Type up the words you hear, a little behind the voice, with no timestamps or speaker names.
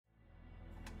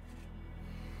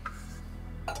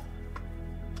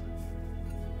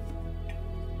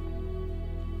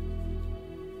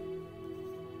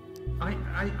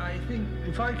I think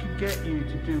if I could get you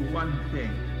to do one thing,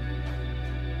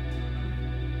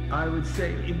 I would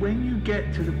say when you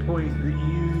get to the point that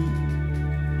you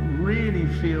really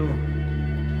feel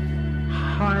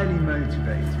highly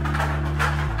motivated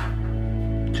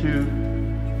to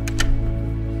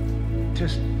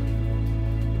just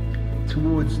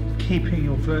towards keeping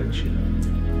your virtue,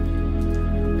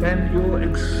 then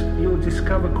you'll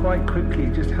discover quite quickly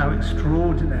just how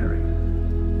extraordinary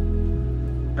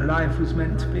a life was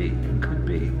meant to be and could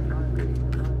be.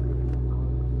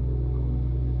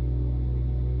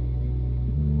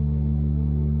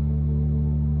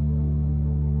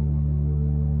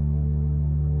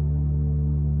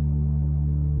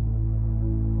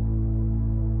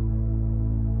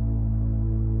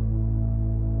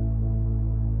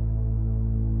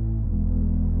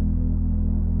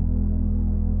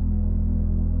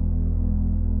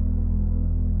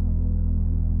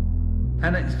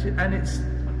 And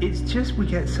it's just we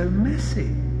get so messy.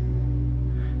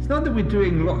 It's not that we're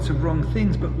doing lots of wrong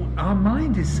things, but our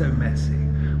mind is so messy.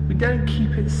 We don't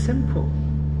keep it simple,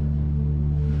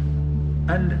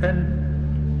 and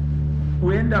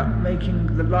we end up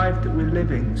making the life that we're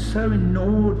living so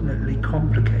inordinately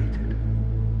complicated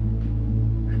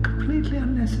and completely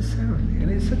unnecessarily. And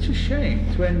it's such a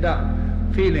shame to end up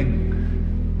feeling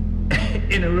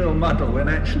in a real muddle when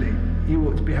actually you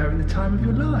ought to be having the time of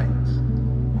your lives.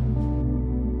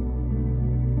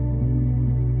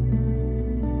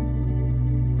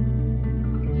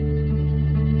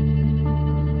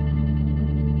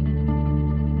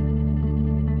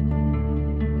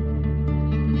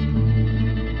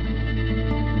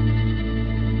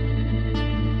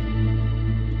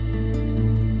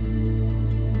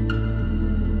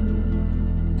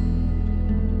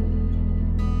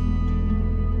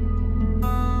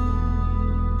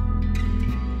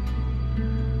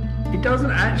 It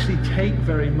doesn't actually take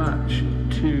very much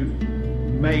to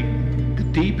make the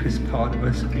deepest part of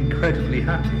us incredibly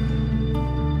happy.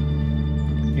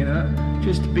 You know,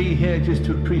 just to be here, just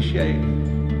to appreciate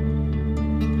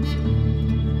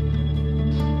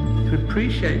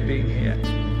being here.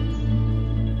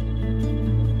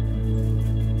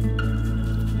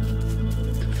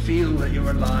 To feel that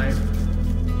you're alive,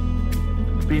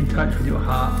 to be in touch with your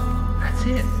heart. That's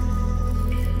it.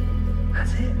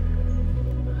 That's it.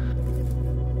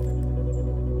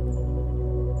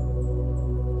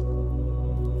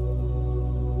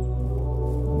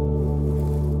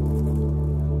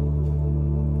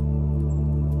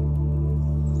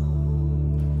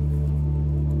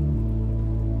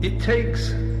 It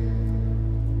takes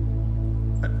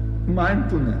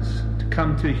mindfulness to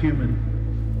come to a human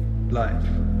life.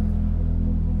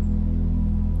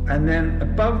 And then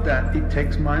above that, it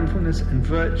takes mindfulness and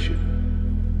virtue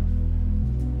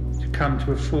to come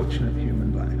to a fortunate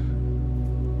human life.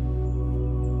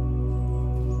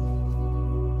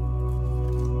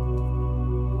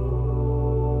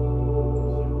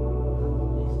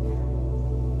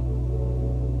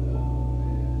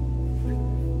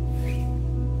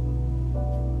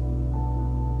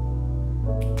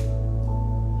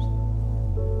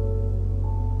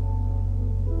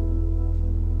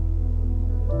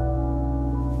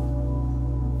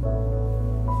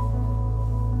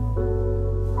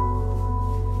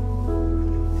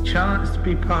 The chance to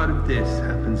be part of this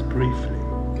happens briefly.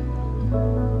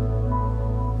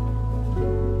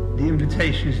 The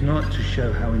invitation is not to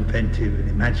show how inventive and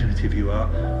imaginative you are,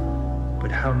 but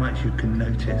how much you can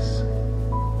notice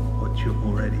what you're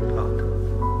already part of.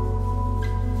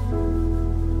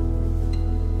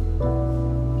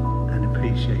 And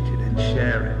appreciate it and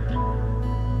share it.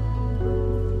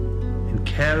 And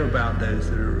care about those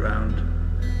that are around.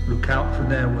 Look out for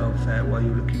their welfare while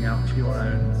you're looking out for your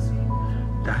own.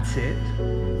 That's it.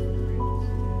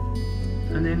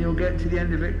 And then you'll get to the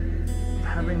end of it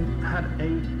having had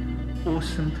an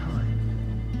awesome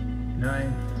time,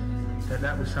 knowing that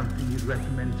that was something you'd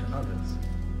recommend to others.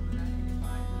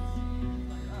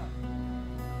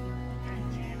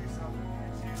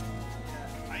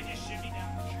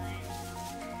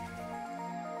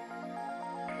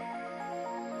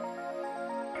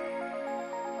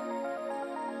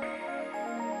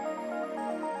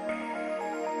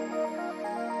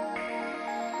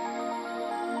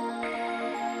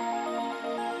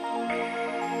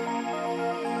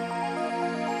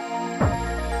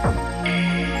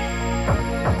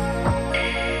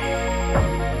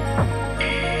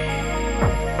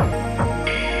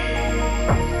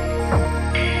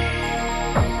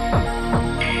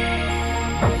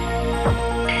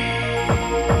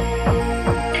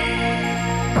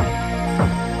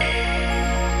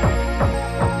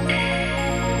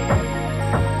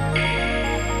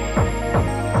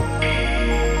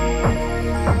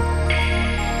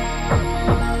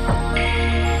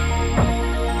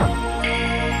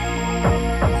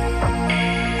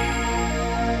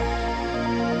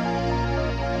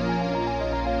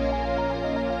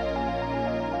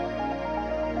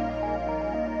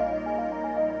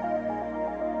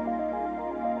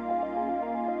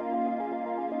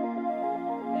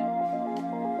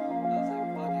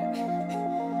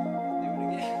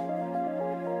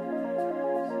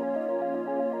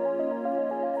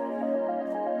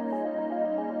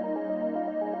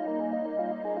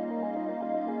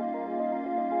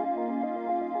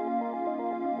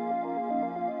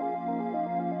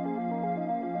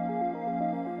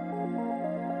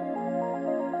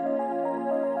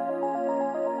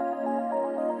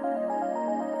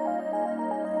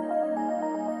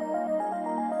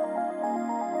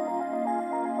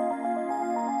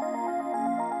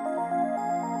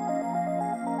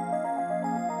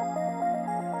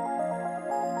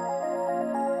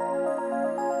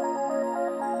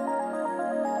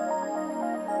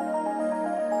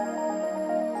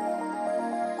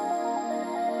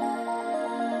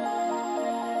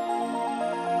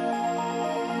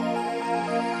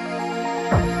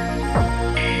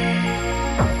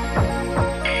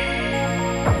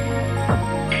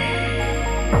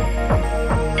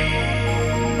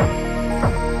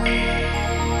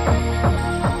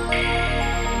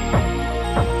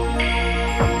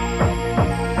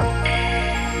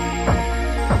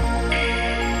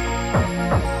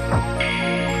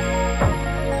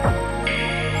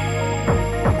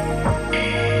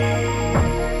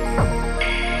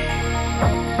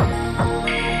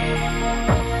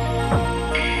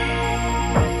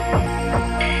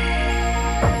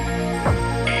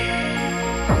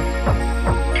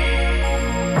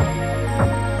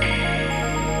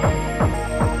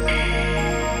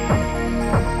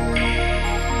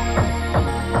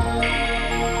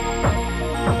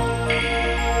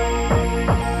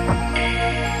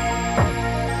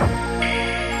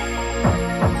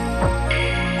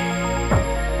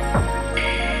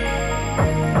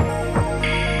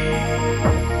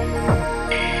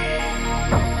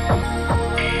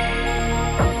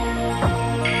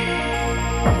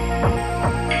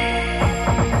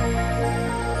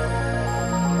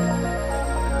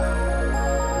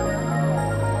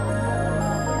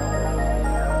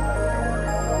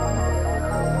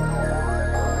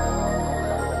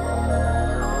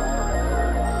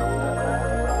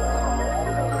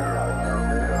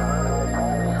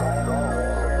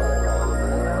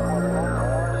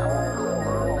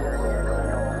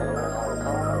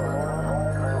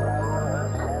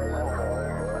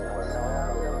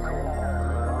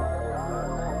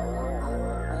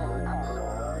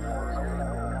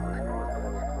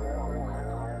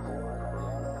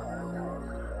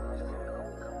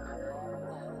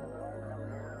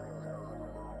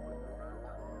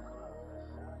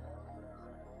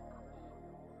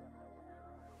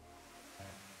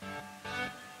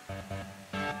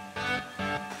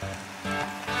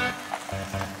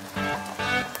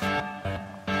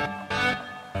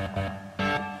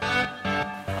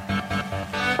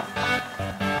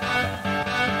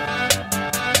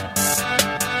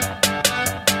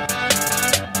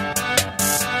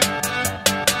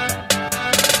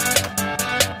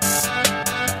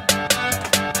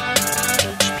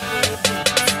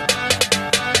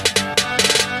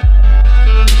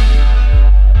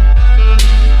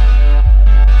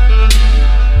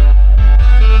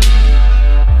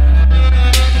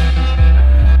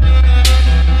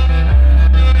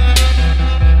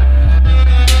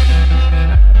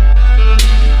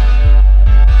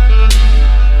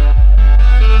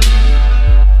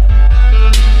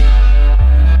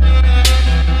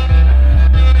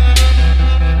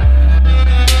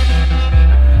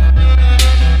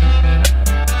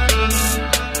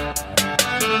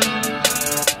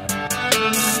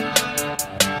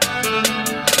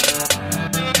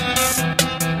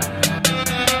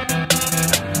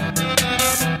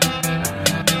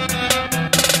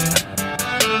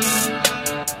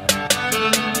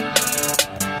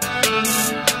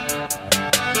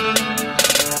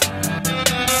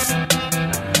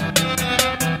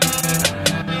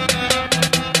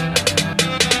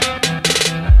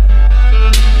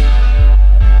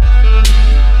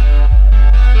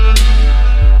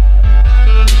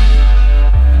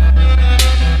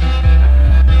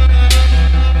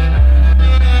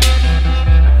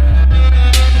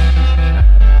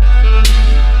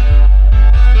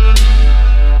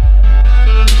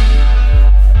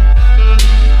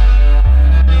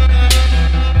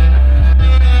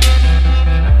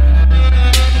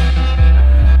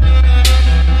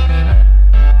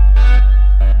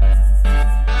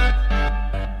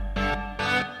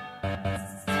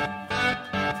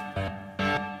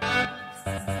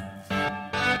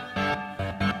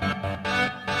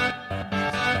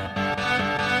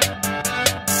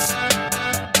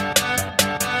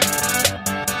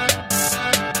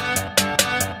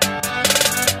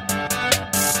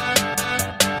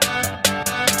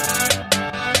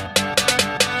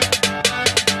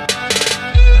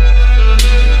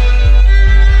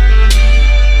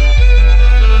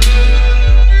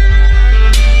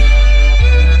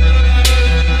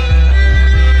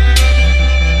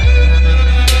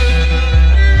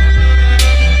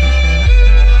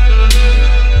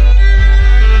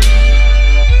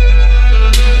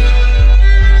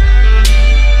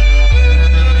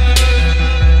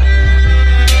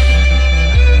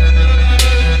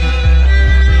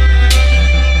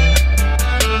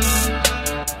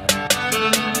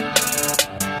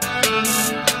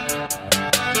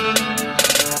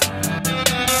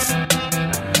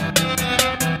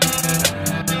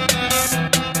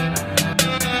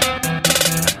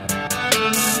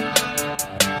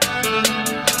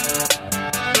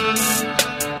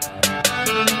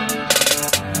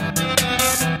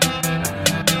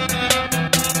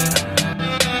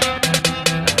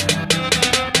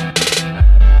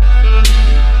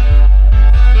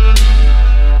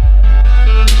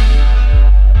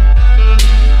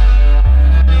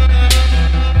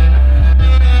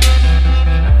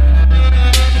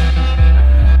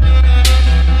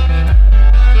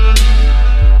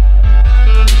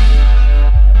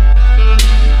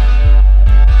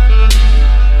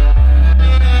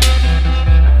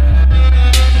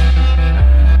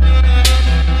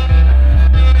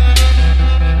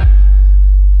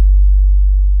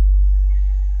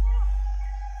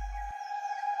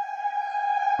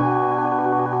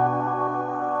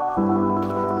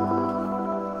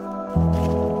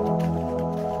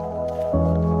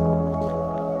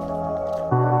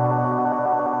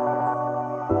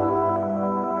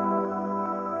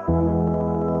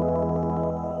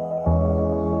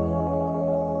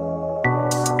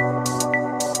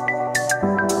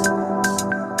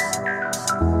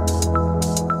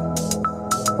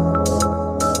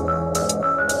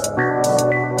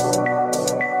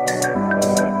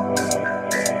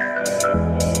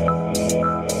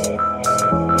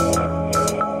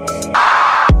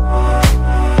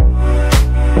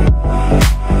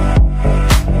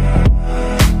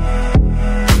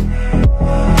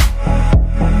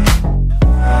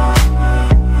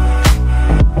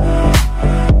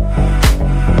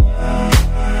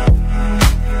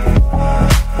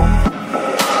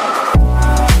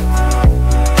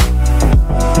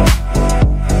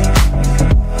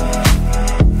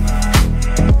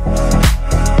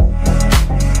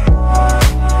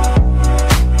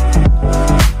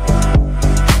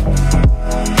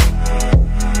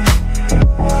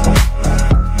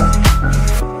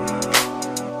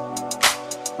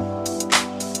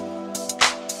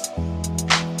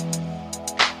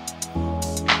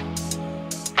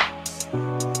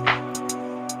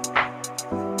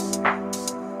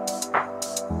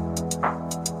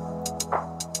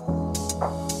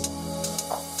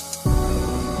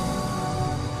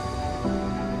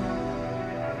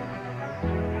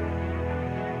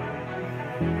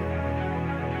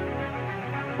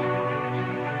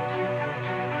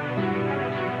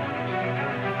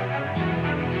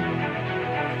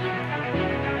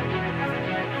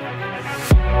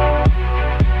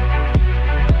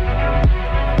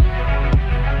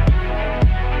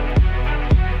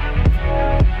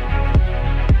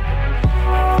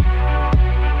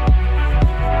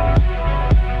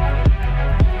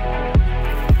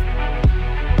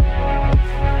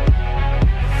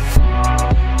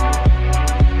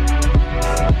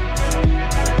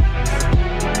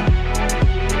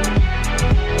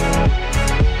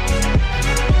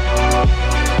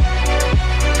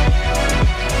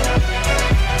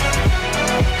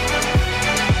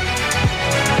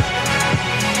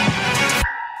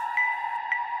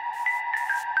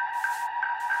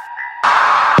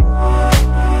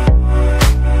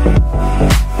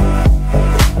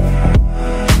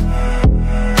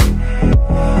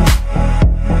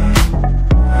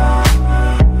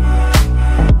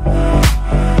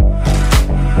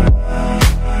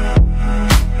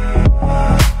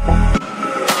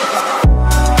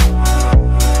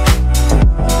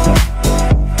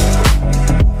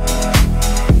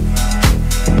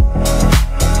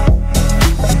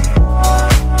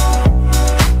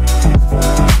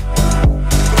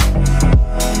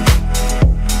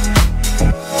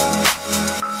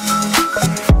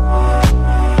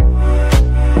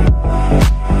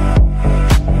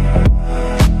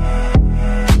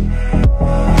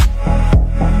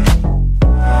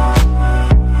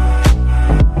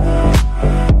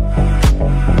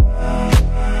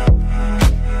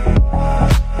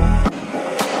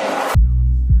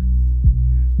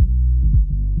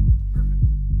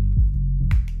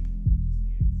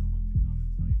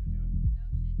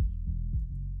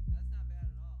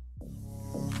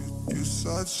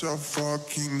 Such a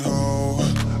fucking hoe,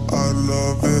 I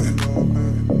love it.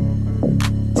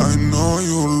 I know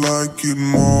you like it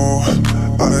more,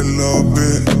 I love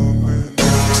it.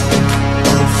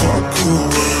 I fuck you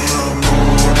when I'm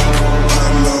on, I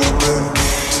love it.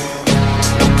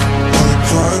 I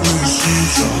cry when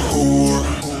she's a whore.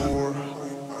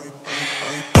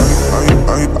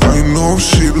 I know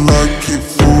she like it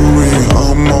furry.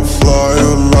 I'm a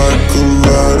flyer like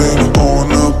Aladdin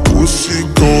on a pussy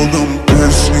golden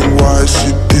blessing. Why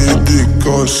she did it?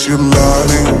 Cause she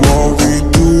lying. What we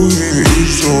do here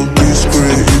is so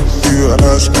discreet. If you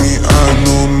ask me, I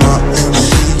know nothing.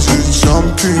 She just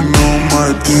jumping on my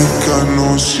dick. I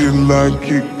know she like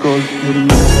it cause she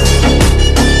like it.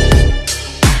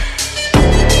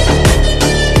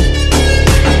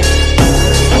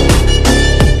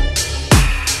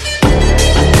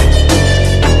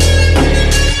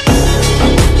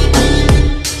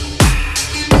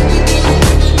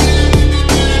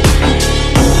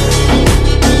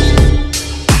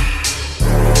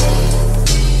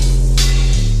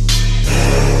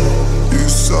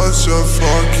 Such a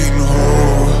fucking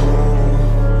hoe.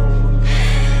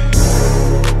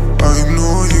 I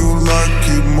know you like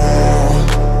it more.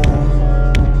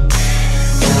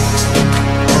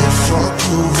 I fuck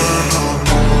you when I'm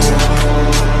on.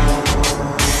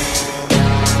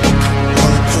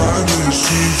 I cry when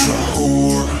she's a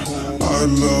whore. I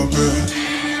love it.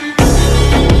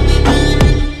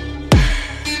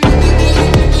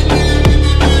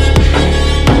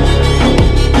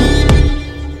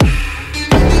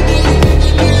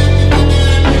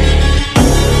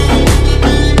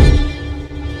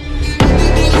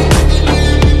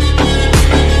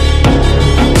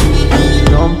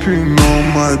 On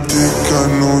my dick, I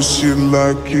know she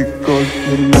like it cause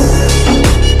she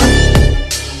like it.